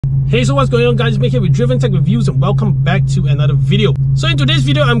Hey, so what's going on guys? Make here with Driven Tech Reviews and welcome back to another video. So in today's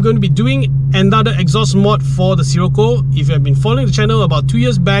video, I'm going to be doing another exhaust mod for the Scirocco. If you have been following the channel, about 2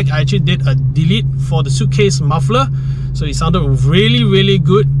 years back, I actually did a delete for the suitcase muffler. So it sounded really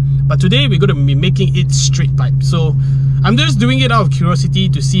good. But today we're going to be making it straight pipe. So I'm just doing it out of curiosity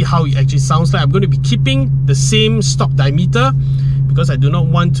to see how it actually sounds like. I'm going to be keeping the same stock diameter because I do not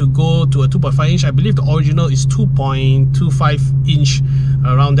want to go to a 2.5 inch. I believe the original is 2.25 inch,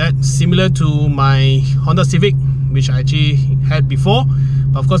 around that, similar to my Honda Civic, which I actually had before.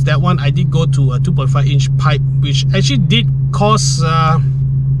 But of course that one I did go to a 2.5 inch pipe, which actually did cause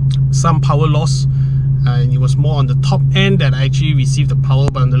some power loss, and it was more on the top end that I actually received the power,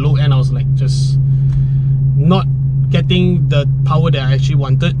 but on the low end I was like just not getting the power that I actually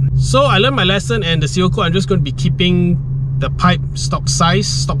wanted. So I learned my lesson, and the Scirocco, I'm just going to be keeping the pipe stock size,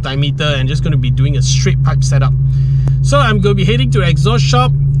 stock diameter, and just going to be doing a straight pipe setup. So I'm going to be heading to the exhaust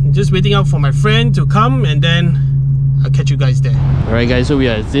shop, just waiting out for my friend to come, and then I'll catch you guys there. Alright guys, so we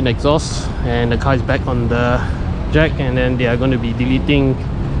are at Zin Exhaust and the car is back on the jack, and then they are going to be deleting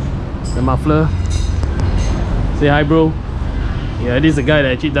the muffler. Say hi bro. Yeah, this is the guy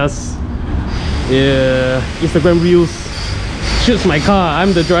that actually does Instagram reels, shoots my car,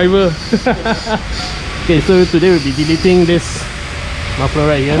 I'm the driver. Okay, so today we'll be deleting this muffler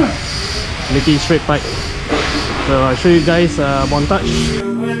right here, making straight pipe. So I'll show you guys montage.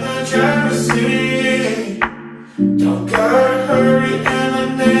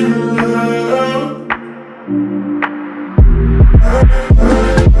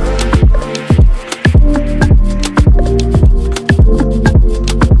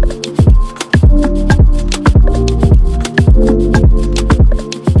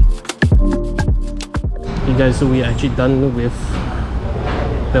 Guys, so we are actually done with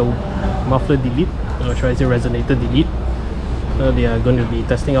the muffler delete, or should I say resonator delete. So they are going to be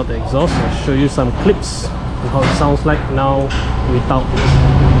testing out the exhaust. I'll show you some clips of how it sounds like now without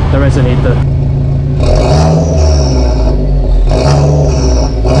the resonator.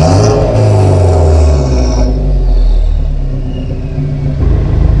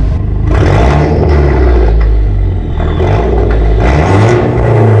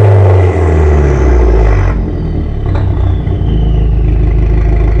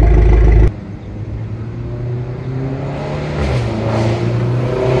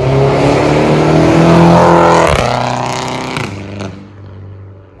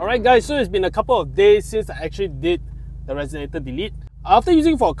 Alright guys, so it's been a couple of days since I actually did the resonator delete. After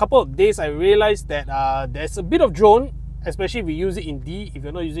using for a couple of days, I realized that there's a bit of drone, especially if you use it in D. If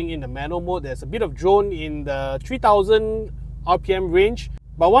you're not using it in the manual mode, there's a bit of drone in the 3000 RPM range.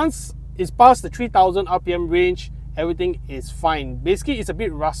 But once it's past the 3000 RPM range, everything is fine. Basically, it's a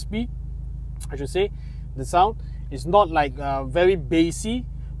bit raspy, I should say. The sound is not like very bassy,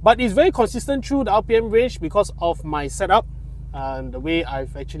 but it's very consistent through the RPM range because of my setup and the way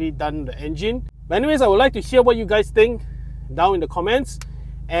I've actually done the engine. But anyways, I would like to hear what you guys think down in the comments,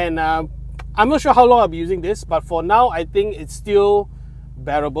 and I'm not sure how long I'll be using this, but for now I think it's still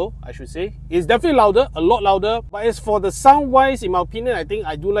bearable, I should say. It's definitely louder, a lot louder, but as for the sound wise, in my opinion, I think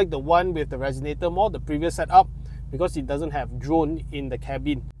I do like the one with the resonator more, the previous setup, because it doesn't have drone in the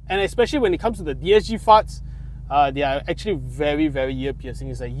cabin. And especially when it comes to the DSG farts, they are actually very ear piercing.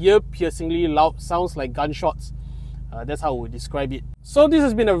 It's a ear piercingly loud, sounds like gunshots. That's how we describe it. So this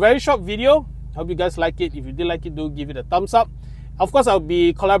has been a very short video. Hope you guys like it. If you did like it, do give it a thumbs up. Of course, I'll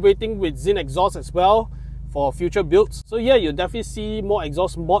be collaborating with Zin Exhaust as well for future builds. So yeah, you'll definitely see more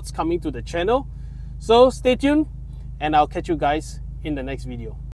exhaust mods coming to the channel. So stay tuned, and I'll catch you guys in the next video.